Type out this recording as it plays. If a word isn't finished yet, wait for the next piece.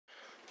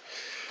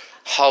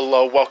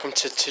Hello, welcome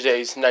to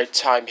today's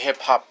nighttime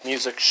hip-hop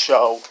music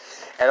show,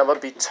 and I'm going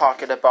to be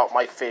talking about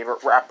my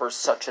favorite rappers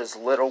such as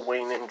Lil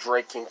Wayne and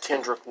Drake and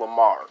Kendrick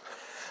Lamar.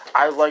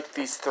 I like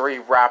these three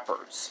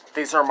rappers.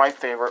 These are my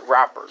favorite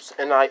rappers,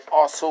 and I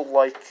also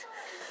like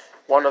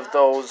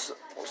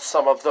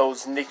some of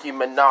those Nicki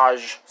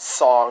Minaj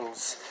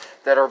songs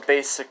that are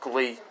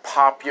basically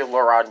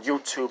popular on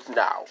YouTube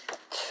now.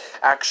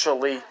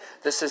 Actually,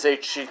 this is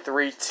HG3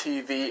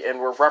 TV, and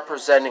we're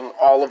representing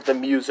all of the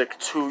music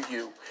to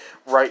you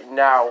right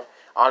now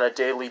on a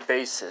daily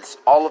basis.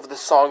 All of the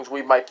songs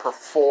we might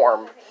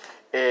perform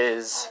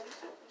is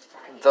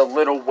the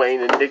Lil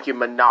Wayne and Nicki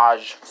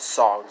Minaj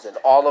songs, and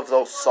all of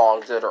those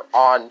songs that are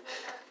on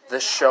the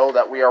show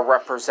that we are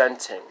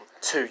representing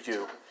to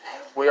you.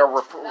 We are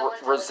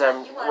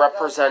representing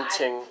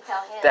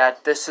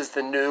that this is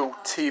the new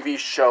TV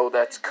show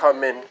that's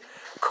coming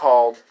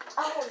called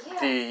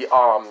the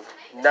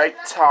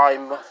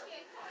Nighttime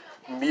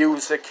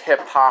Music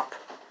Hip Hop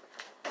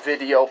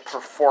Video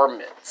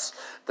Performance.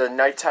 The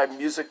Nighttime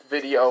Music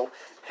Video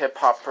Hip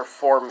Hop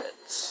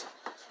Performance.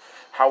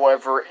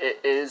 However, it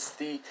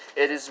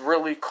is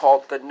really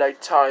called the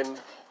Nighttime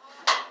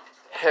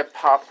Hip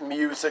Hop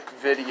Music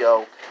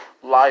Video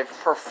Live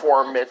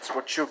Performance,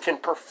 which you can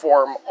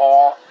perform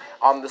all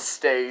on the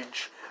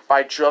stage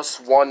by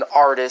just one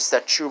artist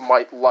that you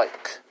might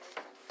like.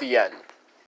 The end.